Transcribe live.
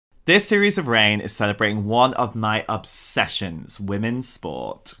This series of Reign is celebrating one of my obsessions, women's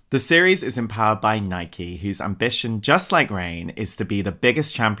sport. The series is empowered by Nike, whose ambition, just like Reign, is to be the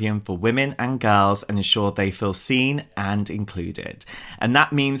biggest champion for women and girls and ensure they feel seen and included. And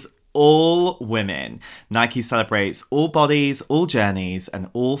that means all women. Nike celebrates all bodies, all journeys, and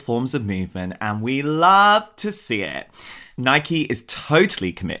all forms of movement, and we love to see it. Nike is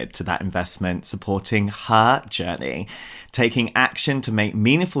totally committed to that investment, supporting her journey, taking action to make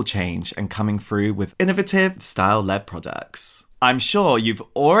meaningful change and coming through with innovative, style-led products. I'm sure you've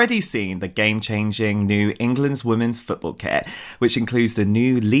already seen the game-changing new England's women's football kit, which includes the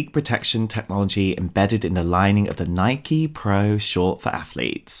new leak protection technology embedded in the lining of the Nike Pro short for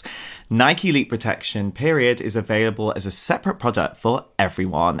athletes. Nike Leak Protection Period is available as a separate product for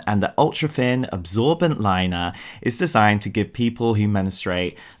everyone, and the ultra-thin, absorbent liner is designed to give people who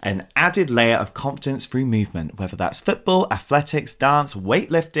menstruate an added layer of confidence through movement, whether that's football, athletics, dance,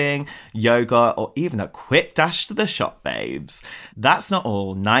 weightlifting, yoga, or even a quick dash to the shop, babes. That's not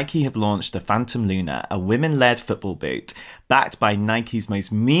all. Nike have launched the Phantom Luna, a women-led football boot, backed by Nike's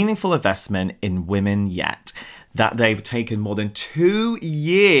most meaningful investment in women yet, that they've taken more than 2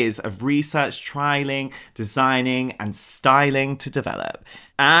 years of research, trialing, designing, and styling to develop.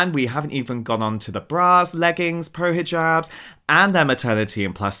 And we haven't even gone on to the bras, leggings, pro hijabs, and their maternity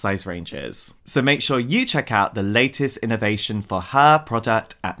and plus size ranges. So make sure you check out the latest innovation for her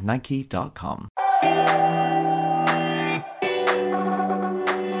product at Nike.com.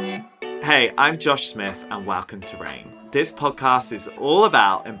 Hey, I'm Josh Smith and welcome to Reign. This podcast is all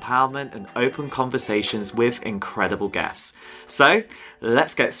about empowerment and open conversations with incredible guests. So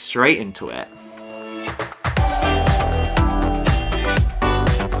let's get straight into it.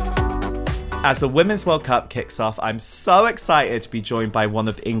 As the Women's World Cup kicks off, I'm so excited to be joined by one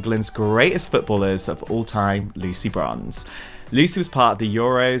of England's greatest footballers of all time, Lucy Bronze. Lucy was part of the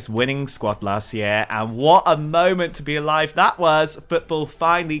Euros winning squad last year, and what a moment to be alive that was. Football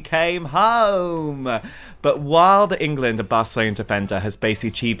finally came home. But while the England and Barcelona defender has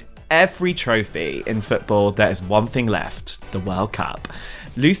basically achieved every trophy in football, there is one thing left: the World Cup.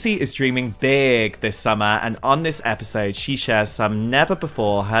 Lucy is dreaming big this summer, and on this episode, she shares some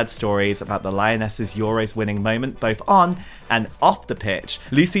never-before-heard stories about the Lionesses' Euros winning moment, both on and off the pitch.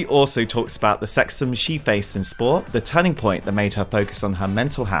 Lucy also talks about the sexism she faced in sport, the turning point that made her focus on her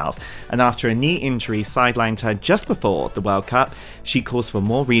mental health, and after a knee injury sidelined her just before the World Cup, she calls for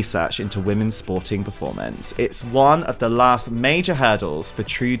more research into women's sporting performance. It's one of the last major hurdles for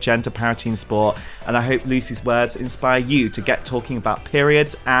true gender parity in sport, and I hope Lucy's words inspire you to get talking about periods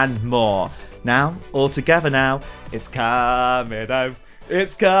and more. Now, all together now, it's coming home,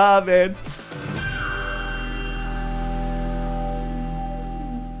 it's coming.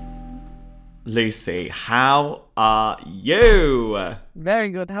 Lucy, how are you? Very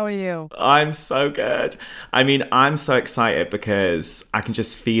good. How are you? I'm so good. I mean, I'm so excited because I can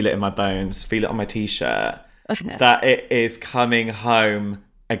just feel it in my bones, feel it on my t-shirt, that it is coming home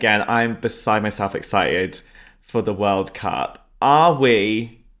again. I'm beside myself excited for the World Cup. Are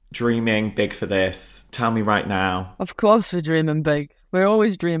we dreaming big for this? Tell me right now. Of course we're dreaming big. We're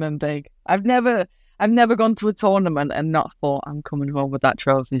always dreaming big. I've never gone to a tournament and not thought I'm coming home with that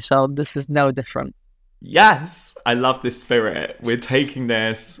trophy, so this is no different. Yes, I love this spirit. We're taking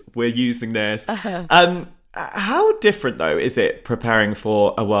this, we're using this. How different, though, is it preparing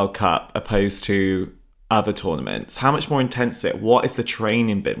for a World Cup opposed to other tournaments? How much more intense is it? What has the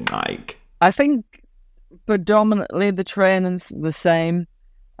training been like? I think predominantly the training's the same,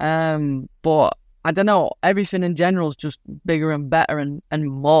 but I don't know, everything in general is just bigger and better and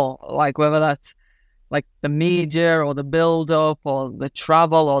more, like whether that's like the media or the build-up or the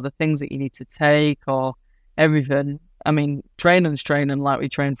travel or the things that you need to take or everything. I mean, training's training like we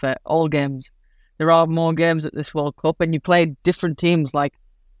train for all games. There are more games at this World Cup and you play different teams. Like,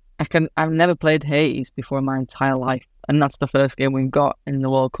 I've never played Haiti before in my entire life, and that's the first game we've got in the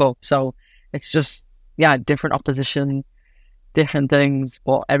World Cup. So it's just, yeah, different opposition, different things,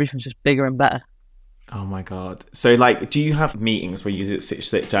 but everything's just bigger and better. Oh my God. So, like, do you have meetings where you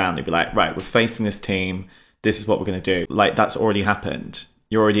sit down and be like, right, we're facing this team, this is what we're going to do? Like, that's already happened.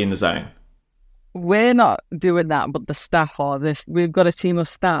 You're already in the zone. We're not doing that, but the staff are. We've got a team of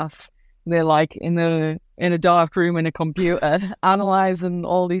staff. They're like in a dark room in a computer analysing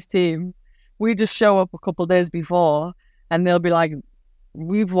all these teams. We just show up a couple of days before and they'll be like,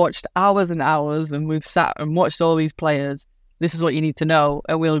 we've watched hours and hours and we've sat and watched all these players. This is what you need to know,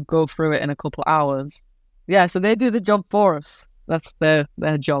 and we'll go through it in a couple of hours. Yeah, so they do the job for us. That's their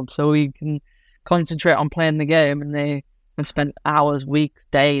job. So we can concentrate on playing the game, and they have spent hours, weeks,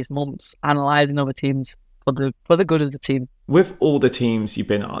 days, months analysing other teams. for the good of the team. With all the teams you've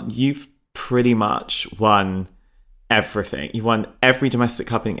been on, you've pretty much won everything. You won every domestic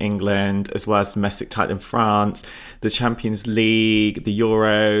cup in England, as well as domestic title in France, the Champions League, the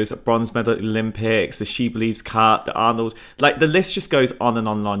Euros, a bronze medal at the Olympics, the She Believes Cup, the Arnold. Like, the list just goes on and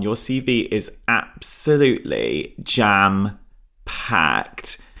on and on. Your CV is absolutely jam-packed.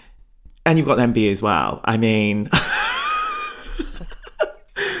 And you've got an MBA as well. I mean...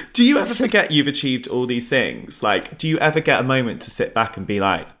 Do you ever forget you've achieved all these things? Like, do you ever get a moment to sit back and be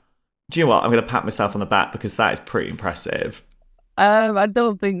like, do you know what? I'm going to pat myself on the back because that is pretty impressive. I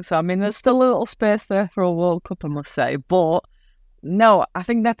don't think so. I mean, there's still a little space there for a World Cup, I must say. But no, I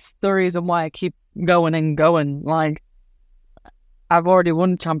think that's the reason why I keep going and going. Like, I've already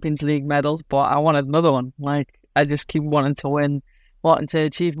won Champions League medals, but I wanted another one. Like, I just keep wanting to win, wanting to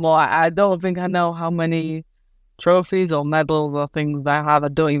achieve more. I don't think I know how many trophies or medals or things I have. I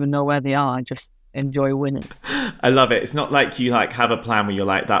don't even know where they are. I just enjoy winning. I love it. It's not like you like have a plan where you're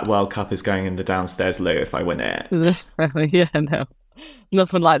like, that World Cup is going in the downstairs loo if I win it. Yeah, no,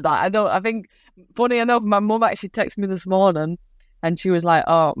 nothing like that. I think, funny enough, my mum actually texted me this morning and she was like,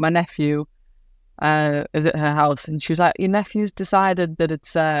 oh, my nephew is at her house, and she was like, your nephew's decided that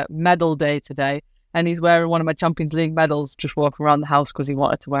it's medal day today and he's wearing one of my Champions League medals, just walking around the house because he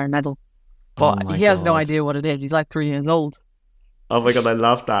wanted to wear a medal. But he has no idea what it is. He's like 3 years old. Oh my God, I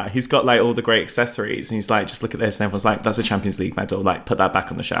love that. He's got like all the great accessories and he's like, just look at this. And everyone's like, that's a Champions League medal. Like, put that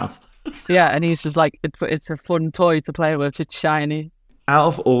back on the shelf. Yeah, and he's just like, it's a fun toy to play with. It's shiny. Out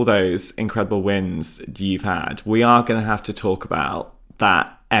of all those incredible wins you've had, we are going to have to talk about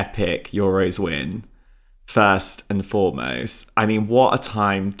that epic Euros win first and foremost. I mean, what a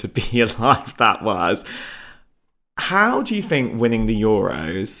time to be alive that was. How do you think winning the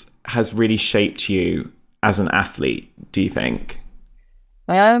Euros has really shaped you as an athlete, do you think?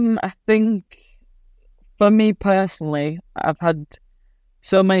 I think for me personally, I've had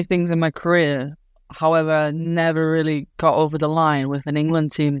so many things in my career. However, I never really got over the line with an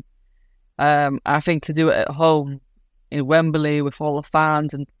England team. I think to do it at home in Wembley with all the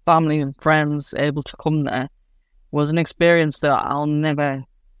fans and family and friends able to come there was an experience that I'll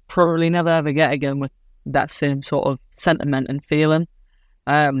probably never ever get again with that same sort of sentiment and feeling.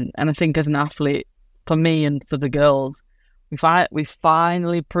 And I think as an athlete, for me and for the girls, we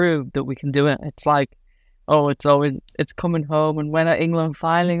finally proved that we can do it. It's like, it's coming home, and when are England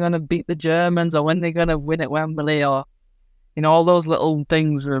finally going to beat the Germans, or when they're going to win at Wembley, or, you know, all those little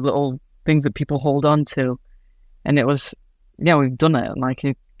things that people hold on to. And it was, yeah, we've done it. Like,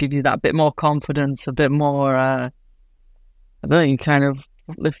 it gives you that bit more confidence, a bit more, I don't know, you kind of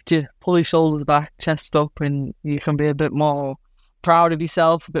pull your shoulders back, chest up, and you can be a bit more proud of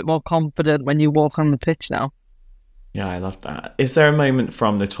yourself, a bit more confident when you walk on the pitch now. Yeah, I love that. Is there a moment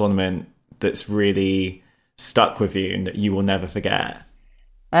from the tournament that's really stuck with you and that you will never forget?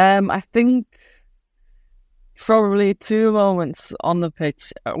 I think probably two moments on the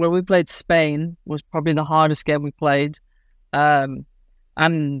pitch. When we played Spain was probably the hardest game we played. And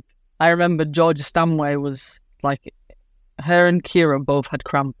I remember Georgia Stanway was like, her and Kira both had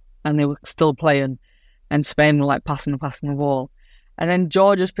cramp and they were still playing, and Spain were like passing the ball. And then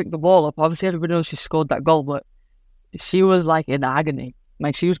Georgia's picked the ball up. Obviously everybody knows she scored that goal, but she was like in agony.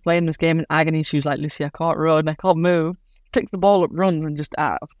 Like, she was playing this game in agony. She was like, Lucy, I can't run, I can't move. Picks the ball up, runs, and just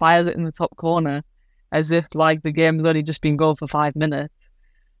fires it in the top corner as if like the game's only just been going for 5 minutes.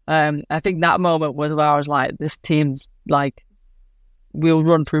 I think that moment was where I was like, this team's like, we'll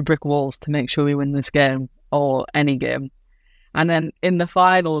run through brick walls to make sure we win this game or any game. And then in the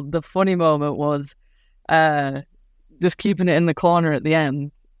final, the funny moment was just keeping it in the corner at the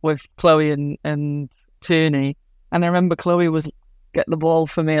end with Chloe and Tierney. And I remember Chloe was get the ball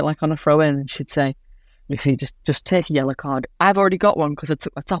for me like on a throw in, and she'd say, Lucy, just take a yellow card. I've already got one because I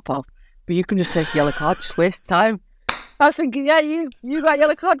took my top off, but you can just take a yellow card, just waste time. I was thinking, yeah, you got a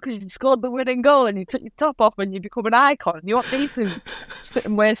yellow card because you scored the winning goal and you took your top off and you become an icon. You want these to sit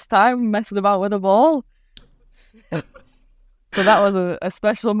and waste time messing about with the ball? So that was a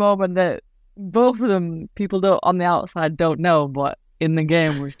special moment that both of them, people on the outside don't know, but in the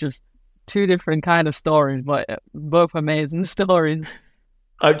game was just two different kind of stories, but both amazing stories.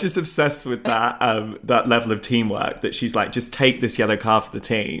 I'm just obsessed with that that level of teamwork that she's like, just take this yellow card for the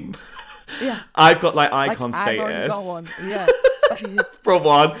team. Yeah. I've got like icon status. I've got one. Yeah. From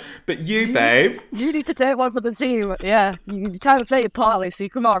one, but you, babe, you need to take one for the team. Yeah, you try to play your part, Lucy.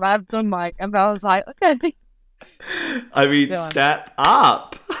 Come on, I've done mine. And I was like, okay. I mean, step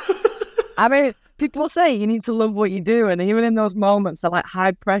up. I mean, people say you need to love what you do, and even in those moments, they're like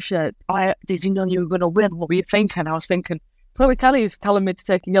high pressure. Did you know you were going to win? What were you thinking? I was thinking, Chloe Kelly is telling me to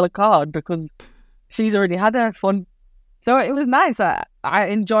take a yellow card because she's already had her fun. So it was nice. I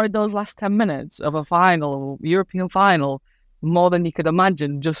enjoyed those last 10 minutes of a final, European final, more than you could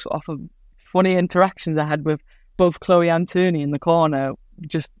imagine, just off of funny interactions I had with both Chloe and Tony in the corner,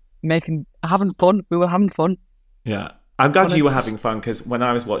 just having fun. We were having fun. Yeah. I'm glad you were having fun, because when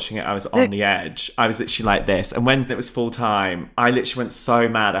I was watching it, I was on the edge. I was literally like this. And when it was full time, I literally went so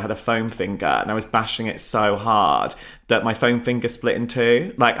mad. I had a foam finger and I was bashing it so hard that my foam finger split in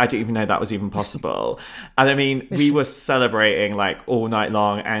two. Like, I didn't even know that was even possible. And I mean, we were celebrating like all night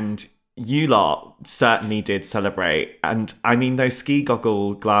long, and you lot certainly did celebrate. And I mean, those ski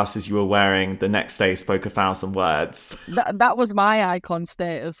goggle glasses you were wearing the next day spoke 1,000 words. That was my icon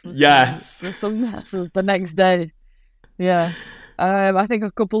status. Yes. The sunglasses the next day. Yeah. I think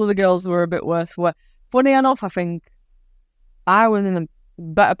a couple of the girls were a bit worse. Funny enough, I think I was in a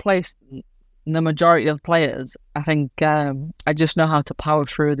better place than the majority of players. I think I just know how to power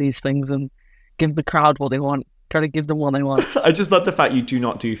through these things and give the crowd what they want. Try to give them what they want. I just love the fact you do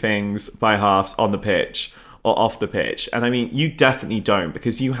not do things by halves on the pitch or off the pitch. And I mean, you definitely don't,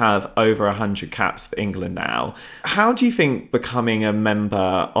 because you have over 100 caps for England now. How do you think becoming a member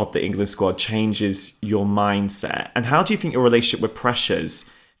of the England squad changes your mindset? And how do you think your relationship with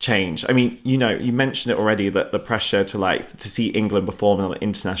pressures change? I mean, you know, you mentioned it already, that the pressure to see England perform on an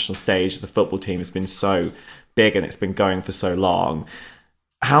international stage, the football team, has been so big and it's been going for so long.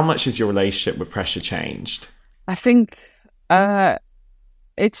 How much has your relationship with pressure changed? I think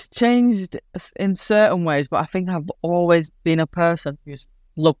it's changed in certain ways, but I think I've always been a person who's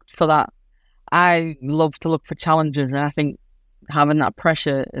looked for that. I love to look for challenges, and I think having that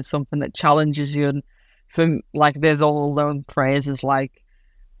pressure is something that challenges you. And there's all those phrases like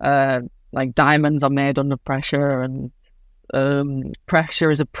diamonds are made under pressure, and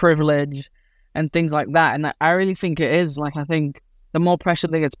pressure is a privilege, and things like that. And I really think it is. Like, I think the more pressure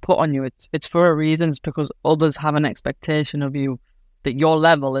that gets put on you, it's for a reason. It's because others have an expectation of you, that your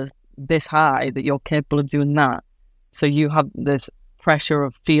level is this high, that you're capable of doing that. So you have this pressure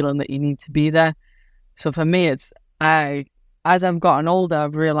of feeling that you need to be there. So for me, as I've gotten older,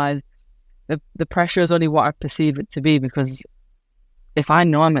 I've realised that the pressure is only what I perceive it to be, because if I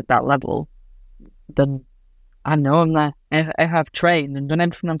know I'm at that level, then I know I'm there. If I've trained and done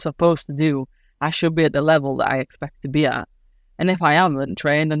everything I'm supposed to do, I should be at the level that I expect to be at. And if I haven't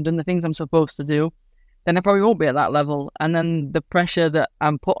trained and done the things I'm supposed to do, then I probably won't be at that level. And then the pressure that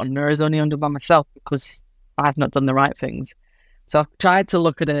I'm put under is only under by myself, because I've not done the right things. So I've tried to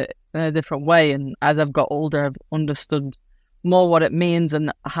look at it in a different way. And as I've got older, I've understood more what it means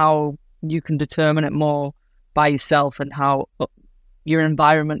and how you can determine it more by yourself, and how your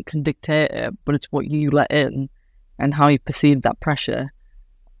environment can dictate it, but it's what you let in and how you perceive that pressure,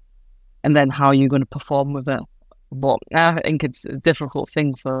 and then how you're going to perform with it. But I think it's a difficult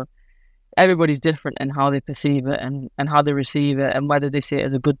thing for everybody's different in how they perceive it and how they receive it, and whether they see it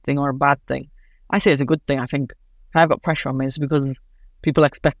as a good thing or a bad thing. I see it as a good thing. I think if I've got pressure on me, it's because people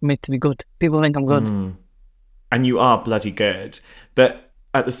expect me to be good. People think I'm good. And you are bloody good. But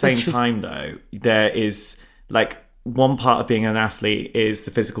at the same time, though, there is like one part of being an athlete is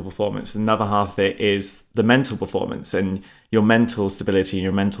the physical performance. Another half of it is the mental performance and your mental stability and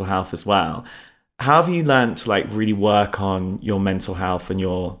your mental health as well. How have you learned to really work on your mental health and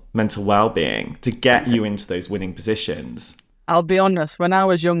your mental well-being to get you into those winning positions? I'll be honest, when I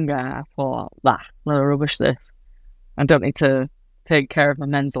was younger, I thought, rubbish this. I don't need to take care of my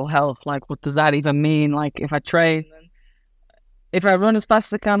mental health. Like, what does that even mean? Like, if I train, if I run as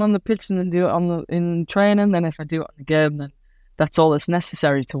fast as I can on the pitch and then do it in training, then if I do it on the game, then that's all that's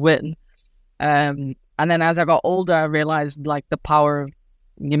necessary to win. And then as I got older, I realised the power of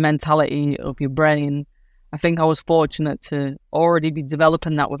your mentality, of your brain. I think I was fortunate to already be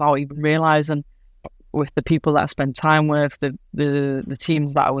developing that without even realising, with the people that I spent time with, the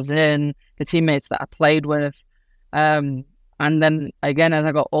teams that I was in, the teammates that I played with. And then again, as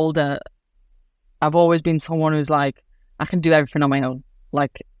I got older, I've always been someone who's I can do everything on my own.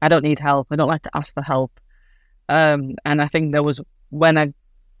 I don't need help. I don't like to ask for help. And I think there was when I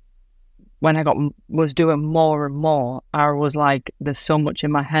was doing more and more, I was there's so much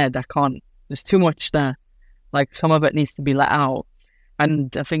in my head, there's too much there. Some of it needs to be let out.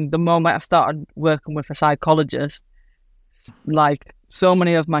 And I think the moment I started working with a psychologist, so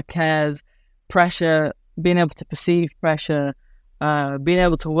many of my cares, pressure, being able to perceive pressure, being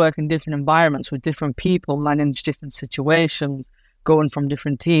able to work in different environments with different people, manage different situations, going from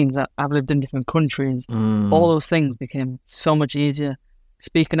different teams. I've lived in different countries. All those things became so much easier.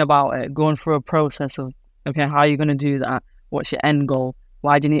 Speaking about it, going through a process of, okay, how are you going to do that? What's your end goal?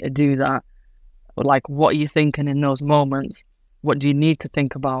 Why do you need to do that? What are you thinking in those moments? What do you need to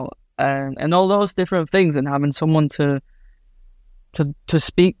think about? and all those different things, and having someone to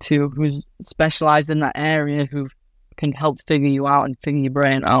speak to who's specialised in that area, who can help figure you out and figure your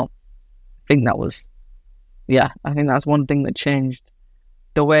brain out. I think that's one thing that changed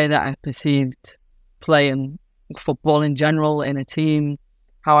the way that I perceived playing football in general, in a team,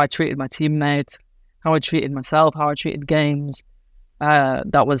 how I treated my teammates, how I treated myself, how I treated games.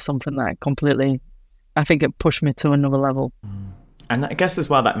 That was something that I think it pushed me to another level. And I guess as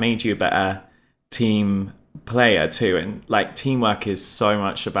well, that made you a better team player too. And like, teamwork is so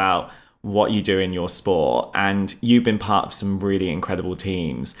much about what you do in your sport, and you've been part of some really incredible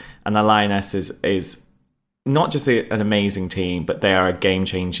teams, and the Lionesses is not just an amazing team, but they are a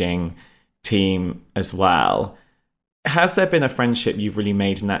game-changing team as well. Has there been a friendship you've really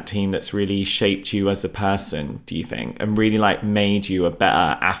made in that team that's really shaped you as a person, do you think, and really like made you a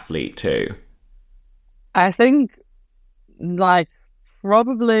better athlete too? I think like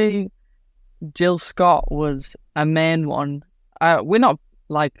probably Jill Scott was a main one. We're not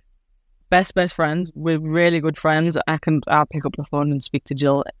like best friends. We're really good friends. I'll pick up the phone and speak to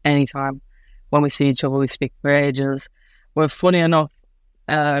Jill anytime. When we see each other, we speak for ages. Well, funny enough,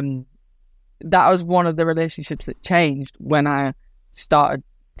 that was one of the relationships that changed when I started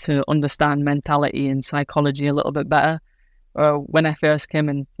to understand mentality and psychology a little bit better. When I first came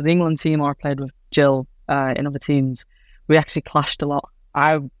in for the England team, or I played with Jill in other teams, we actually clashed a lot.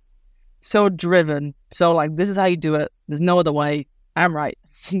 I'm so driven, so like, this is how you do it. There's no other way. I'm right.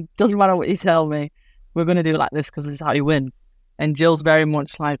 Doesn't matter what you tell me. We're going to do it like this because this is how you win. And Jill's very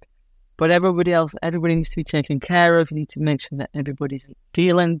much like, but everybody needs to be taken care of. You need to make sure that everybody's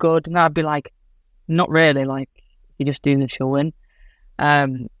feeling good. And I'd be like, not really. Like, you just do this, you'll win.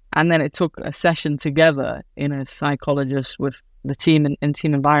 And then it took a session together in a psychologist with the team and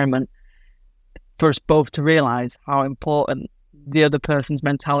team environment for us both to realise how important the other person's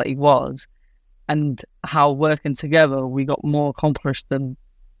mentality was, and how working together we got more accomplished than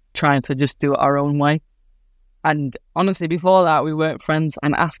trying to just do it our own way. And honestly, before that, we weren't friends,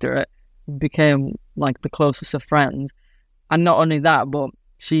 and after it, we became like the closest of friends. And not only that, but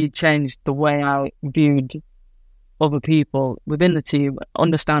she changed the way I viewed other people within the team,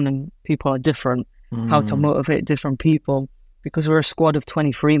 understanding people are different, how to motivate different people, because we're a squad of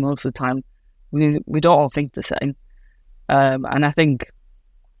 23 most of the time. We don't all think the same. And I think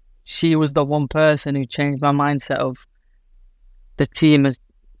she was the one person who changed my mindset of the team as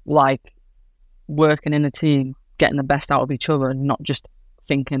like working in a team, getting the best out of each other, and not just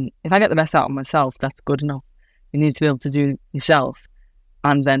thinking, if I get the best out of myself, that's good enough. You need to be able to do yourself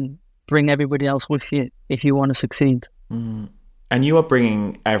and then bring everybody else with you if you want to succeed. And you are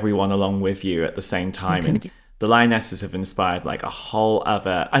bringing everyone along with you at the same time. And the Lionesses have inspired like a whole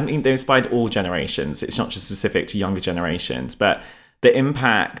other, I mean, they inspired all generations. It's not just specific to younger generations, but the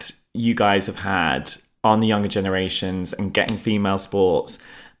impact you guys have had on the younger generations and getting female sports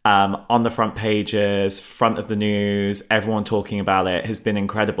on the front pages, front of the news, everyone talking about it has been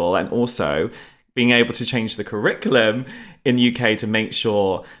incredible. And also being able to change the curriculum in the UK to make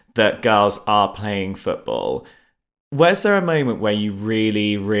sure that girls are playing football. Was there a moment where you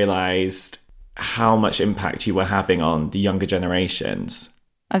really realised how much impact you were having on the younger generations?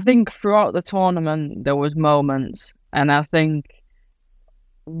 I think throughout the tournament there was moments, and I think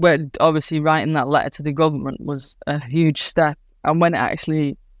obviously writing that letter to the government was a huge step, and when it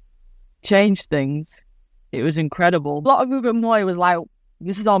actually changed things, it was incredible. A lot of Ruben Moy was like,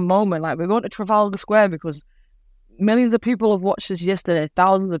 this is our moment, like, we're going to Trafalgar Square because millions of people have watched this yesterday,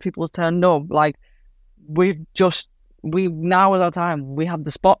 thousands of people have turned up, like, now is our time. We have the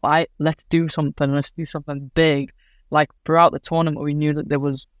spotlight. Let's do something. Let's do something big. Like, throughout the tournament, we knew that there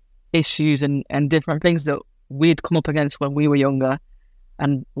was issues and different things that we'd come up against when we were younger.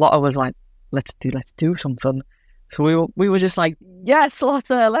 And Lotta was like, let's do something. So we were just like, yes,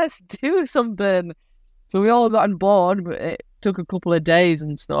 Lotta, let's do something. So we all got on board, but it took a couple of days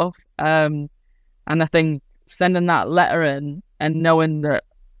and stuff. And I think sending that letter in and knowing that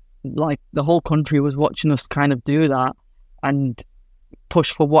like the whole country was watching us kind of do that and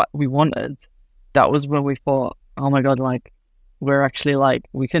push for what we wanted, that was when we thought, oh my God, like, we're actually like,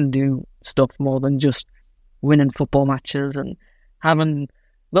 we can do stuff more than just winning football matches and having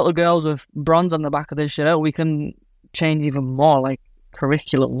little girls with bronze on the back of their shirt. We can change even more, like,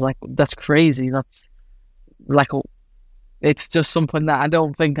 curriculum. Like, that's crazy. That's like, it's just something that I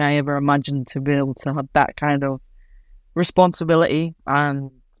don't think I ever imagined to be able to have that kind of responsibility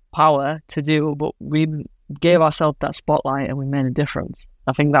and power to do, but we gave ourselves that spotlight and we made a difference.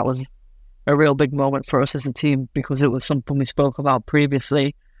 I think that was a real big moment for us as a team, because it was something we spoke about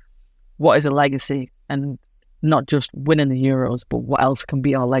previously. What is a legacy? And not just winning the Euros, but what else can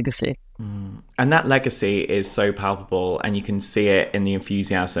be our legacy. And that legacy is so palpable, and you can see it in the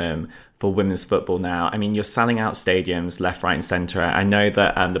enthusiasm for women's football now. I mean, you're selling out stadiums left, right, and centre. I know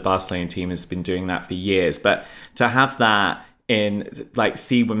that the Barcelona team has been doing that for years, but to have that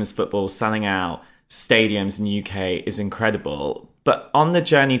see women's football selling out stadiums in the UK is incredible. But on the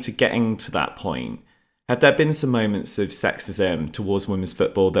journey to getting to that point, have there been some moments of sexism towards women's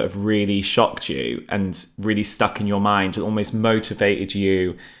football that have really shocked you and really stuck in your mind and almost motivated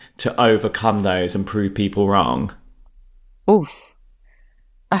you to overcome those and prove people wrong? Oh,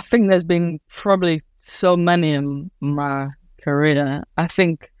 I think there's been probably so many in my career. I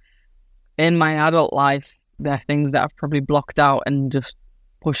think in my adult life, there are things that I've probably blocked out and just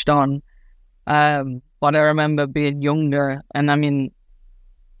pushed on. But I remember being younger, and I mean,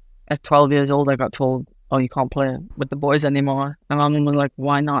 at 12 years old, I got told, "Oh, you can't play with the boys anymore." And my mum was like,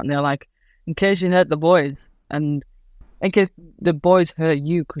 "Why not?" And they're like, "In case you hurt the boys, and in case the boys hurt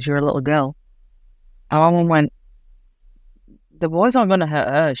you because you're a little girl." And my mum went, "The boys aren't going to hurt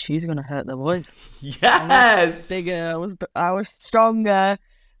her. She's going to hurt the boys." Yes! I was bigger. I was stronger.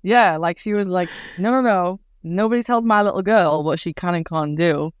 Yeah, like she was like, no. Nobody tells my little girl what she can and can't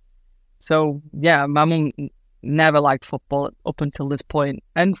do. So, yeah, my mum never liked football up until this point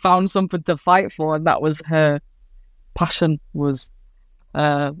and found something to fight for. And that was her passion, was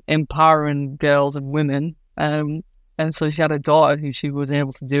empowering girls and women. And so she had a daughter who she was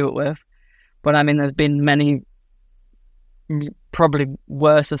able to do it with. But, I mean, there's been many probably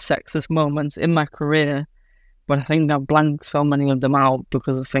worse or sexist moments in my career. But I think I've blanked so many of them out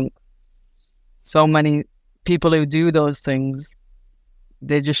because I think so many people who do those things,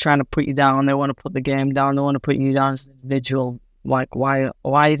 they're just trying to put you down. They want to put the game down. They want to put you down as an individual. Like, why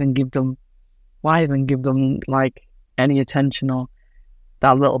even give them like any attention or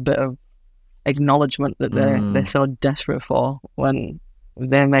that little bit of acknowledgement that they're so desperate for when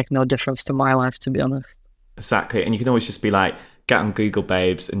they make no difference to my life, to be honest. Exactly. And you can always just be like, get on Google,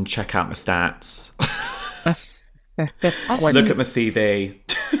 babes, and check out my stats. Look at my CV.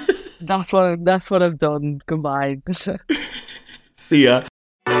 That's what I've done. Goodbye. See ya.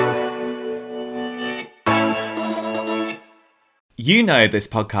 You know this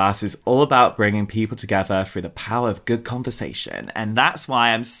podcast is all about bringing people together through the power of good conversation, and that's why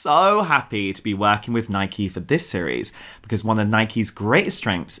I'm so happy to be working with Nike for this series, because one of Nike's greatest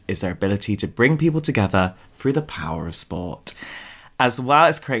strengths is their ability to bring people together through the power of sport. As well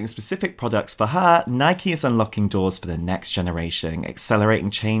as creating specific products for her, Nike is unlocking doors for the next generation,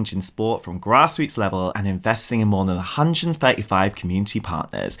 accelerating change in sport from grassroots level and investing in more than 135 community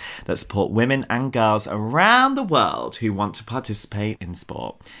partners that support women and girls around the world who want to participate in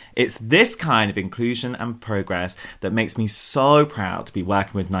sport. It's this kind of inclusion and progress that makes me so proud to be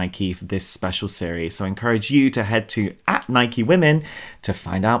working with Nike for this special series. So I encourage you to head to @NikeWomen to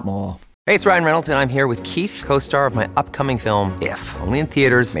find out more. Hey, it's Ryan Reynolds, and I'm here with Keith, co-star of my upcoming film, If, only in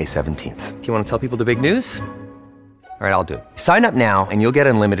theaters May 17th. Do you want to tell people the big news? All right, I'll do it. Sign up now and you'll get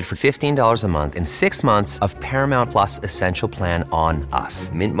unlimited for $15 a month and 6 months of Paramount Plus Essential Plan on us.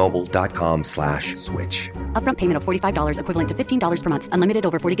 MintMobile.com/switch. Upfront payment of $45 equivalent to $15 per month. Unlimited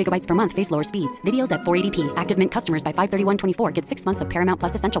over 40 gigabytes per month. Face lower speeds. Videos at 480p. Active Mint customers by 531.24 get 6 months of Paramount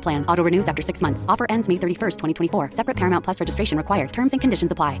Plus Essential Plan. Auto renews after 6 months. Offer ends May 31st, 2024. Separate Paramount Plus registration required. Terms and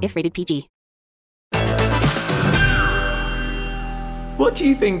conditions apply if rated PG. What do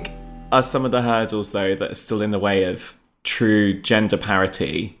you think are some of the hurdles, though, that are still in the way of true gender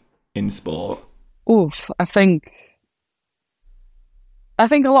parity in sport? I think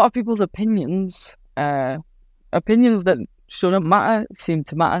a lot of people's opinions that shouldn't matter seem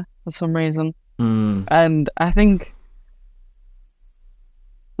to matter for some reason. And I think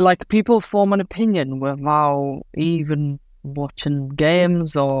like people form an opinion without even watching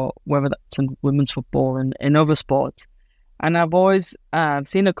games, or whether that's in women's football and in other sports. And I've always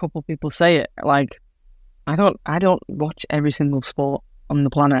seen a couple people say it, like, I don't watch every single sport on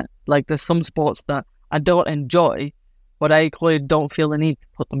the planet. Like, there's some sports that I don't enjoy, but I equally don't feel the need to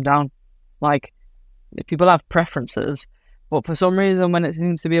put them down. Like, people have preferences, but for some reason, when it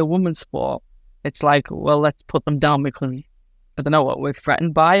seems to be a women's sport, it's like, well, let's put them down because, I don't know, what, we're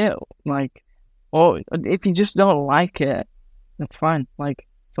threatened by it. Like, or if you just don't like it, that's fine. Like,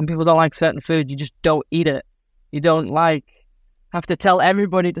 some people don't like certain food, you just don't eat it. You don't have to tell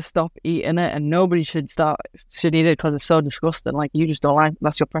everybody to stop eating it, and nobody should eat it because it's so disgusting. Like, you just don't like,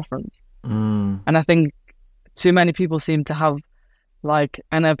 that's your preference. And I think too many people seem to have like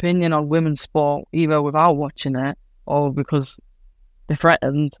an opinion on women's sport either without watching it or because they're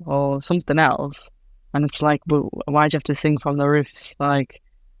threatened or something else. And it's like, but why'd you have to sing from the roofs? Like,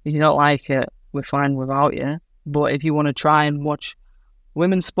 if you don't like it, we're fine without you. But if you want to try and watch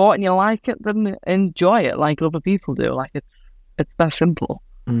women's sport and you like it, then enjoy it like other people do. Like it's that simple.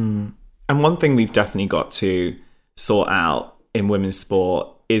 And one thing we've definitely got to sort out in women's sport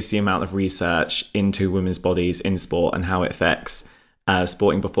is the amount of research into women's bodies in sport and how it affects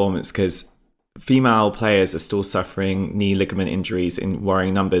sporting performance, because female players are still suffering knee ligament injuries in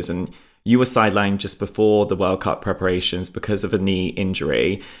worrying numbers. And you were sidelined just before the World Cup preparations because of a knee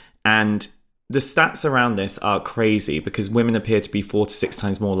injury. And the stats around this are crazy, because women appear to be 4 to 6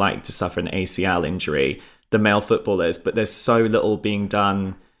 times more likely to suffer an ACL injury than male footballers. But there's so little being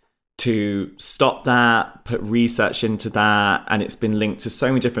done to stop that, put research into that. And it's been linked to so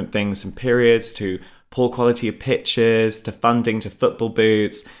many different things, from periods to poor quality of pitches to funding to football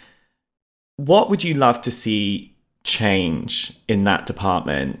boots. What would you love to see change in that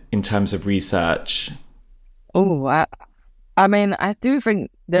department in terms of research? Oh, I mean, I do think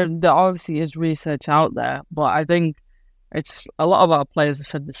there obviously is research out there, but I think it's a lot of our players have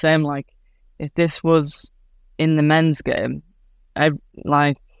said the same. Like, if this was in the men's game,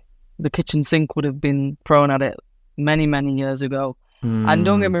 like the kitchen sink would have been thrown at it many, many years ago. And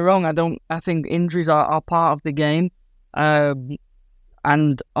don't get me wrong, I think injuries are part of the game.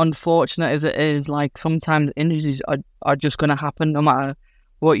 And unfortunate as it is, like sometimes injuries are just going to happen no matter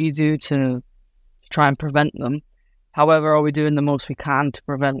what you do to try and prevent them. However, are we doing the most we can to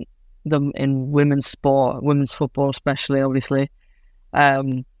prevent them in women's sport, women's football especially, obviously?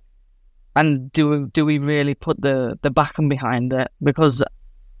 And do we really put the backing behind it? Because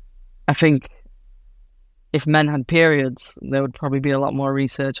I think if men had periods, there would probably be a lot more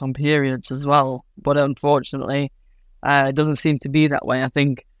research on periods as well. But unfortunately, it doesn't seem to be that way. I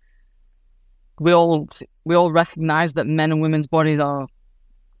think we all recognise that men and women's bodies are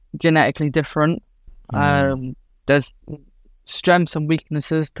genetically different. There's strengths and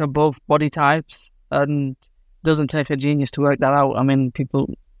weaknesses to both body types, and it doesn't take a genius to work that out. I mean,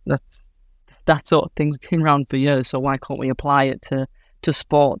 that sort of thing's been around for years, so why can't we apply it to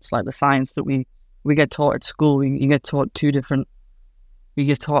sports, like the science that we get taught at school? You get taught two different. You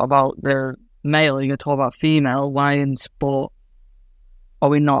get taught about the male, you get taught about female. Why in sport are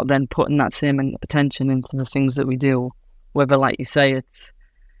we not then putting that same attention into the things that we do? Whether, like you say, it's,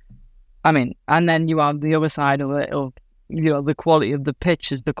 I mean, and then you have the other side of it, of, you know, the quality of the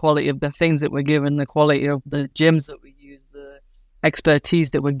pitches, the quality of the things that we're given, the quality of the gyms that we use, the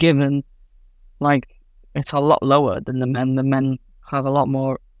expertise that we're given. Like, it's a lot lower than the men. The men have a lot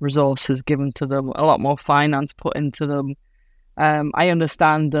more resources given to them, a lot more finance put into them. I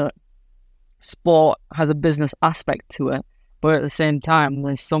understand that sport has a business aspect to it, but at the same time,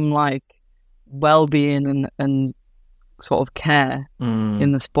 there's some like well-being and sort of care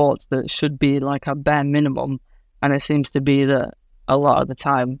in the sports that should be like a bare minimum. And it seems to be that a lot of the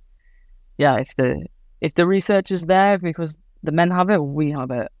time, yeah, if the research is there because the men have it, we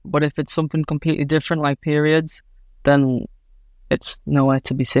have it. But if it's something completely different, like periods, then it's nowhere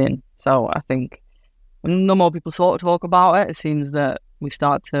to be seen. So I think when the more people sort of talk about it, it seems that we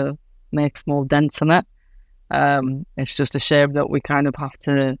start to make small dents in it. It's just a shame that we kind of have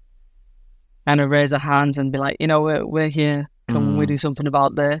to kind of raise our hands and be like, you know, we're here. Can we do something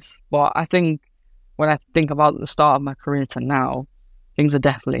about this? But I think when I think about the start of my career to now, things are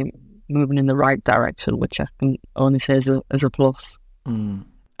definitely moving in the right direction, which I can only say as a plus.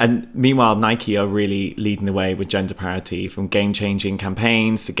 And meanwhile, Nike are really leading the way with gender parity, from game-changing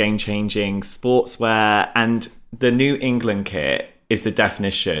campaigns to game-changing sportswear. And the New England kit is the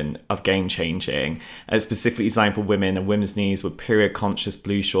definition of game-changing. It's specifically designed for women and women's knees with period-conscious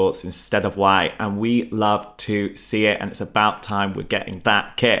blue shorts instead of white. And we love to see it, and it's about time we're getting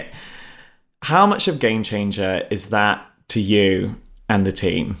that kit. How much of game changer is that to you and the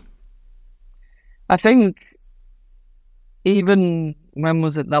team? I think even when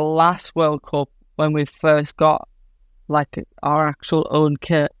was it the last World Cup, when we first got like our actual own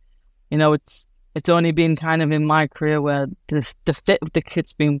kit, you know, it's only been kind of in my career where the fit of the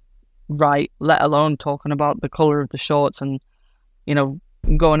kit's been right, let alone talking about the colour of the shorts and, you know,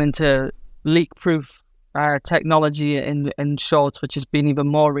 going into leak-proof technology in shorts, which has been even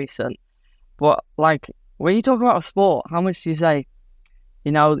more recent. But like, when you talk about a sport, how much do you say,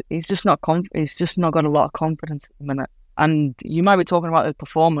 you know, he's just not got a lot of confidence at the minute. And you might be talking about his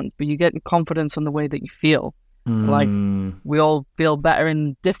performance, but you get confidence on the way that you feel. Like, we all feel better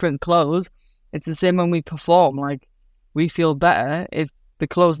in different clothes. It's the same when we perform. Like, we feel better if the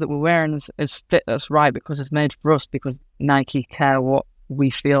clothes that we're wearing is fit us right, because it's made for us, because Nike care what we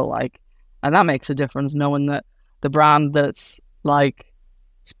feel like. And that makes a difference, knowing that the brand that's like,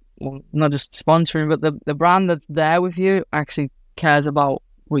 well, not just sponsoring, but the brand that's there with you actually cares about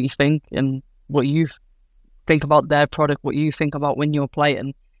what you think and what you think about their product, what you think about when you're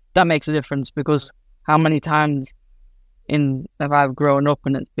playing, that makes a difference. Because how many times have I've grown up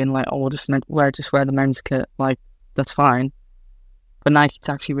and it's been like, oh, we'll just wear the men's kit, like that's fine. But Nike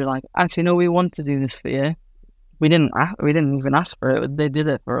to actually be like, actually, no, we want to do this for you. We didn't even ask for it. They did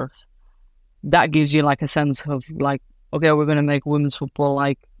it for us. That gives you like a sense of like, okay, we're going to make women's football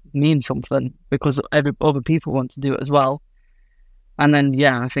like mean something because other people want to do it as well. And then,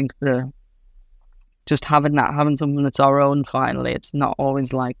 yeah, I think just having something that's our own finally, it's not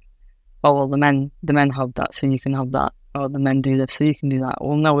always like, oh, well, the men have that, so you can have that. Or the men do this, so you can do that.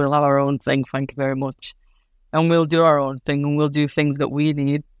 Well, no, we'll have our own thing, thank you very much. And we'll do our own thing, and we'll do things that we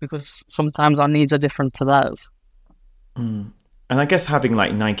need, because sometimes our needs are different to theirs. And I guess having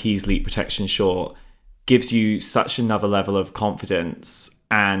like Nike's Leak Protection Short gives you such another level of confidence,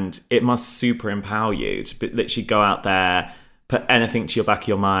 and it must super empower you to literally go out there, put anything to your back of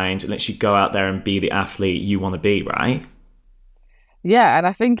your mind, and literally go out there and be the athlete you want to be, right? Yeah, and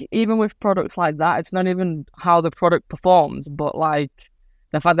I think even with products like that, it's not even how the product performs, but like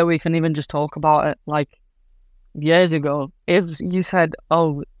the fact that we can even just talk about it. Like years ago, if you said,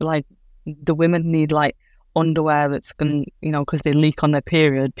 oh, like the women need like underwear that's going to, you know, because they leak on their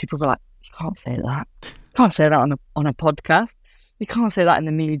period, people were like, you can't say that. You can't say that on a podcast. You can't say that in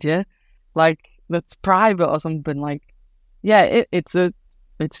the media. Like that's private or something. Like, yeah,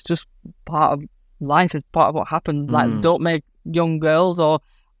 it's just part of life. It's part of what happens. Like, don't make young girls or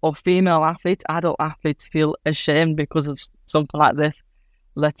female athletes, adult athletes feel ashamed because of something like this.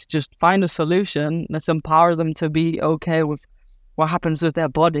 Let's just find a solution. Let's empower them to be okay with what happens with their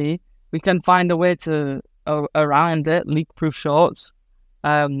body. We can find a way to around it. Leak-proof shorts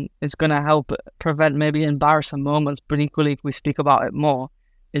is going to help prevent maybe embarrassing moments, but equally, if we speak about it more,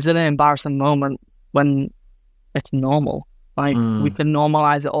 is it an embarrassing moment when it's normal? Like we can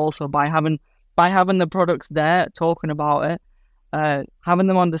normalize it also by having the products there, talking about it, having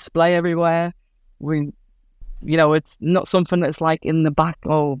them on display everywhere. It's not something that's like in the back,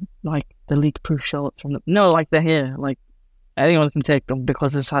 oh, like the leak-proof shorts like they're here. Like anyone can take them,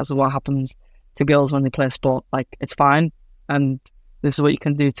 because this is what happens to girls when they play sport. Like it's fine, and this is what you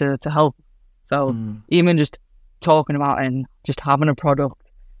can do to help. So even just talking about it and just having a product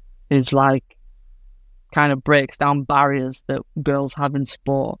is like kind of breaks down barriers that girls have in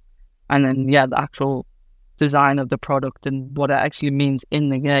sport. And then, yeah, the actual design of the product and what it actually means in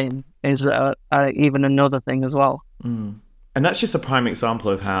the game is even another thing as well. And that's just a prime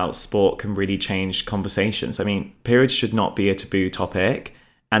example of how sport can really change conversations. I mean, periods should not be a taboo topic.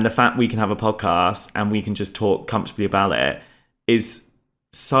 And the fact we can have a podcast and we can just talk comfortably about it is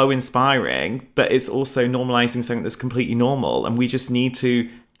so inspiring, but it's also normalizing something that's completely normal. And we just need to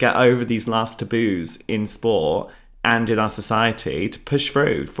get over these last taboos in sport and in our society to push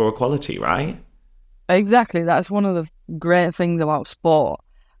through for equality, right? Exactly. That's one of the great things about sport.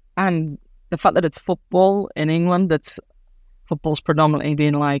 And the fact that it's football in England, football's predominantly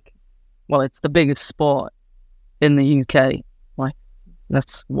being like, well, it's the biggest sport in the UK. Like,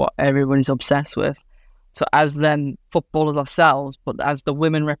 that's what everybody's obsessed with. So as then footballers ourselves, but as the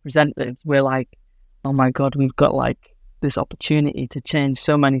women representatives, we're like, oh my God, we've got like this opportunity to change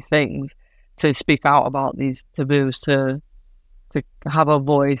so many things, to speak out about these taboos, to have a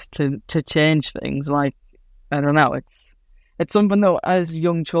voice, to change things. Like, I don't know, it's something that as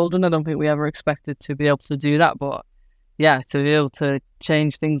young children, I don't think we ever expected to be able to do that. But yeah, to be able to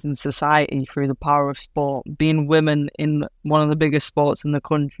change things in society through the power of sport, being women in one of the biggest sports in the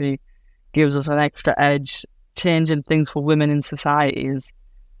country gives us an extra edge. Changing things for women in society is,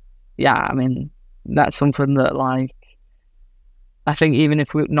 yeah, I mean, that's something that, like, I think even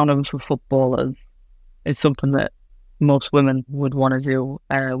if none of us were footballers, it's something that most women would want to do,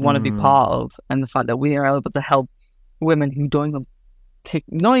 want to be part of. And the fact that we are able to help women who don't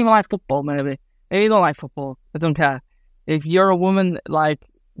even like football, maybe you don't like football, I don't care. If you're a woman, like,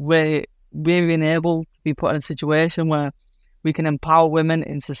 we've been able to be put in a situation where we can empower women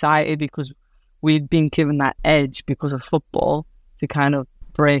in society because we've been given that edge because of football to kind of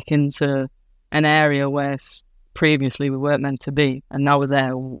break into an area where previously we weren't meant to be, and now we're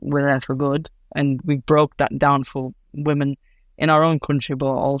there for good, and we broke that down for women in our own country but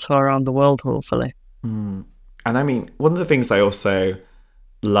also around the world, hopefully. And I mean, one of the things I also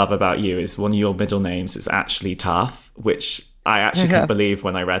love about you is one of your middle names is actually Tough, which I actually couldn't believe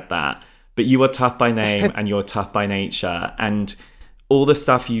when I read that. But you are tough by name and you're tough by nature, and all the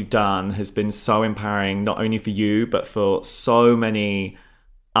stuff you've done has been so empowering, not only for you but for so many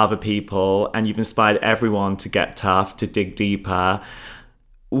other people, and you've inspired everyone to get tough, to dig deeper.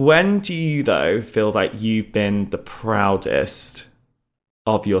 When do you, though, feel like you've been the proudest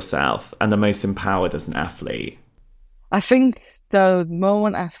of yourself and the most empowered as an athlete? I think the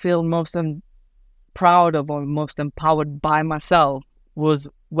moment I feel most proud of or most empowered by myself was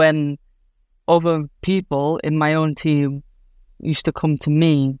when other people in my own team used to come to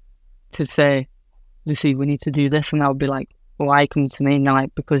me to say, Lucy, we need to do this. And I would be like, why come to me? And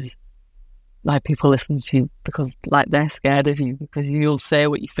like, because like people listen to you because like they're scared of you, because you'll say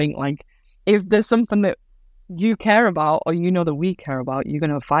what you think. Like if there's something that you care about or you know that we care about, you're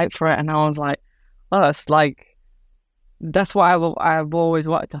going to fight for it. And I was like, oh, it's like, that's why I've always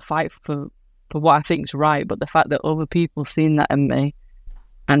wanted to fight for what I think is right. But the fact that other people seen that in me,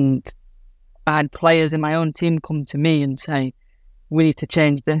 and I had players in my own team come to me and say, we need to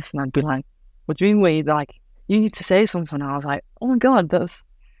change this. And I'd be like, what do you mean we? Like, you need to say something. And I was like, oh my God, that's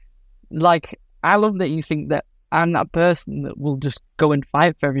like, I love that you think that I'm that person that will just go and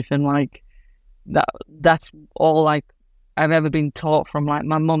fight for everything. Like, that's all like I've ever been taught from like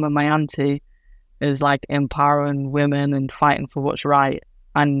my mum and my auntie is like empowering women and fighting for what's right.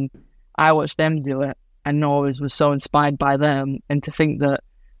 And I watched them do it and always was so inspired by them. And to think that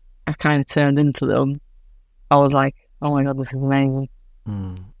I kind of turned into them, I was like, oh my God, this is amazing.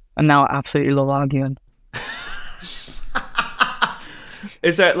 And now I absolutely love arguing.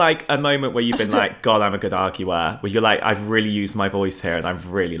 Is there like a moment where you've been like, God, I'm a good arguer, where you're like, I've really used my voice here and I've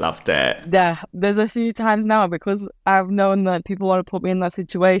really loved it? Yeah, there's a few times now because I've known that people want to put me in that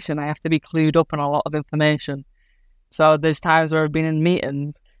situation. I have to be clued up on a lot of information. So there's times where I've been in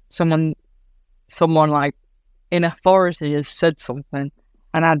meetings, someone like in authority has said something,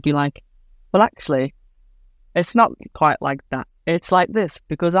 and I'd be like, well, actually, it's not quite like that. It's like this,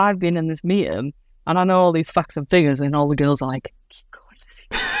 because I've been in this meeting and I know all these facts and figures, and all the girls are like, keep going,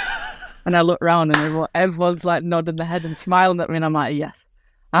 Lizzie. And I look around and everyone's like nodding their head and smiling at me, and I'm like, yes,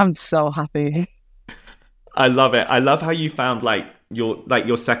 I'm so happy. I love it. I love how you found like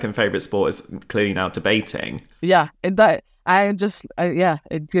your second favorite sport is clearly now debating. Yeah, it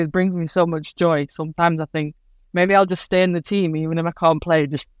brings me so much joy. Sometimes I think maybe I'll just stay in the team even if I can't play.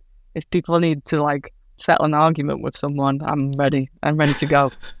 Just if people need to like settle an argument with someone, I'm ready. I'm ready to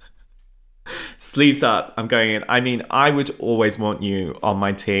go. Sleeves up, I'm going in. I mean, I would always want you on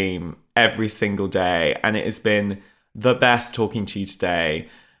my team every single day, and it has been the best talking to you today.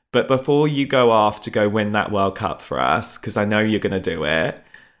 But before you go off to go win that World Cup for us, because I know you're going to do it,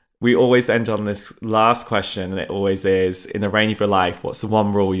 we always end on this last question, and it always is, in the reign of your life, what's the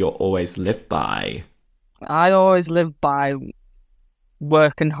one rule you'll always live by? I always live by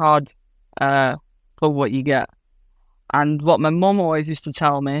working hard for what you get. And what my mum always used to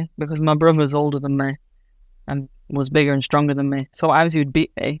tell me, because my brother's older than me and was bigger and stronger than me, sometimes he would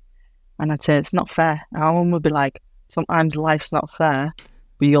beat me and I'd say, it's not fair. And my mum would be like, sometimes life's not fair,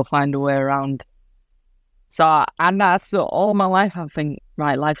 but you'll find a way around. So, and that's all my life. I think,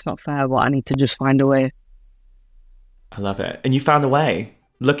 right, life's not fair, but I need to just find a way. I love it. And you found a way.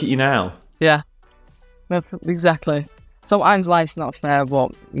 Look at you now. Yeah, exactly. Sometimes life's not fair,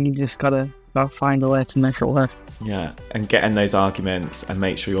 but you just gotta find a way to make it work. Yeah, and get in those arguments and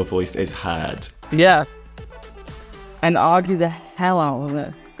make sure your voice is heard. Yeah. And argue the hell out of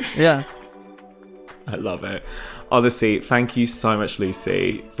it. Yeah. I love it. Honestly, thank you so much,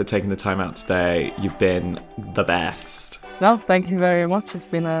 Lucy, for taking the time out today. You've been the best. No, thank you very much. It's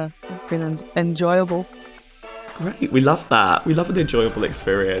been enjoyable. Great. We love that. We love an enjoyable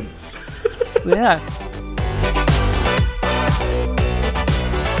experience. Yeah.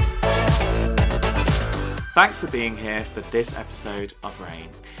 Thanks for being here for this episode of Rain.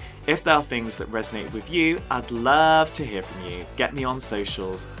 If there are things that resonate with you, I'd love to hear from you. Get me on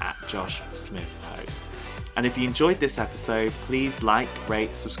socials at Josh Smith Host. And if you enjoyed this episode, please like,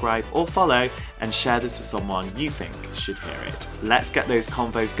 rate, subscribe, or follow, and share this with someone you think should hear it. Let's get those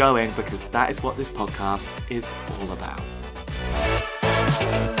convos going, because that is what this podcast is all about.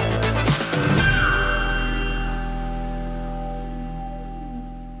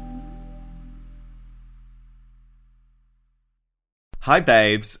 Hi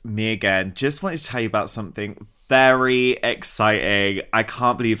babes, me again. Just wanted to tell you about something very exciting. I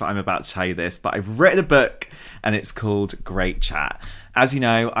can't believe I'm about to tell you this, but I've written a book and it's called Great Chat. As you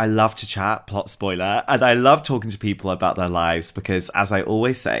know, I love to chat, plot spoiler, and I love talking to people about their lives because, as I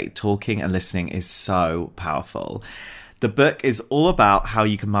always say, talking and listening is so powerful. The book is all about how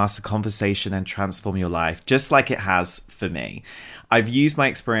you can master conversation and transform your life, just like it has for me. I've used my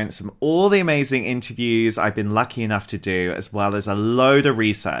experience from all the amazing interviews I've been lucky enough to do, as well as a load of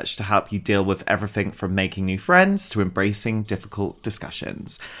research to help you deal with everything from making new friends to embracing difficult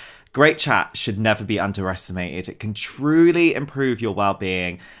discussions. Great Chat should never be underestimated. It can truly improve your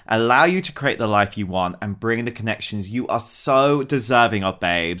well-being, allow you to create the life you want, and bring the connections you are so deserving of,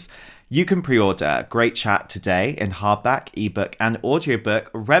 babes. You can pre-order Great Chat today in hardback, ebook, and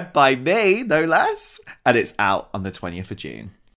audiobook, read by me, no less. And it's out on the 20th of June.